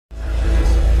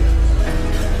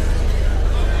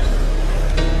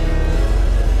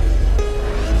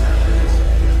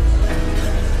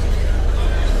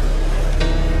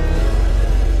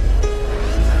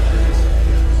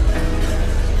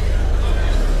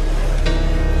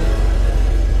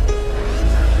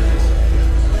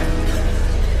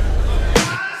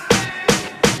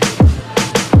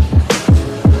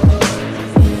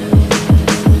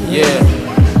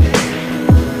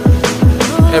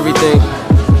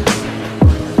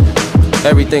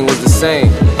everything was the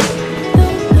same.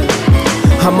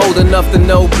 I'm old enough to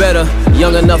know better,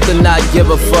 young enough to not give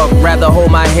a fuck. Rather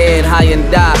hold my head high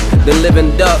and die than live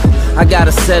and duck. I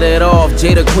gotta set it off,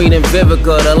 Jada, Queen, and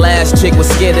Vivica. The last chick was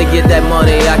scared to get that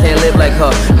money, I can't live like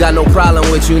her. Got no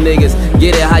problem with you niggas,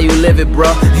 get it how you live it,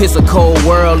 bruh. It's a cold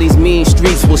world, these mean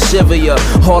streets will shiver ya.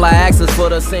 All I ask is for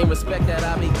the same respect that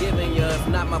I be giving ya. If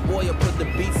not, my boy will put the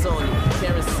beats on you.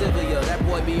 Karen Sylvia, that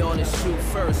boy be on his shoe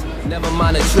first, never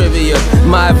mind the trivia.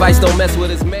 My advice, don't mess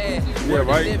with his man. Yeah,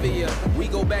 right. We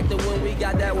go back to when we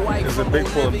got that white. There's a big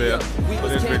pull there. We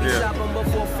was candy shopping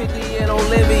before 50 and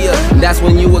Olivia. That's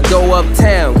when you would go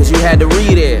uptown, cause you had to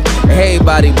read it.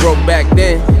 Everybody broke back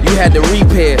then, you had to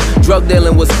repair. Drug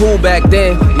dealing was cool back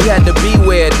then, you had to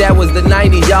beware. That was the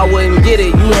 90s, y'all wouldn't get it,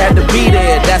 you had to be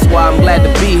there. That's why I'm glad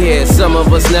to be here. Some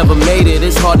of us never made it,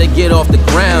 it's hard to get off the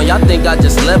ground. Y'all think I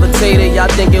just levitated, y'all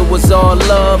think it was all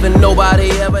love and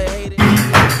nobody ever hated.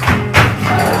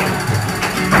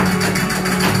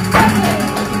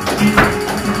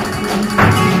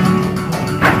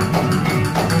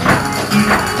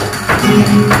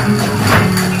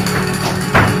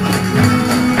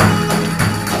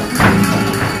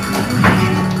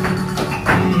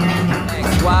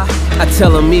 I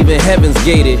tell them even heaven's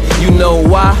gated. You know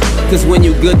why? Cause when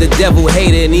you good, the devil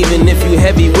hate it. And even if you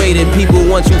heavy-weighted, people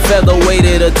want you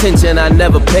feather-weighted. Attention, I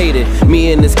never paid it.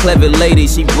 Me and this clever lady,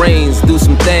 she brains, do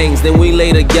some things, then we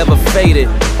lay together faded.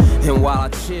 And while I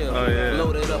chill,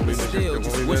 loaded up and still,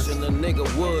 just wishing a nigga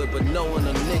would, but knowing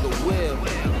a nigga will.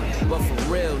 But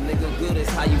for real, nigga, good is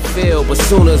how you feel. But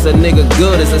soon as a nigga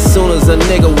good is as soon as a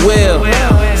nigga will.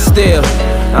 Still,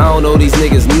 I don't know these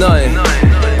niggas nothing.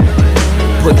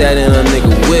 Put that in a nigga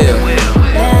will.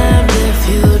 Damn if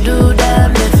you do,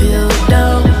 damn if you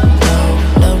don't.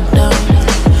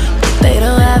 They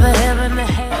don't have a heaven to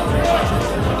hell.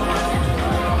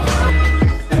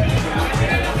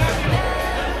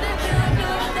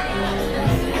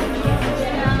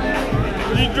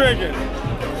 What you drinking?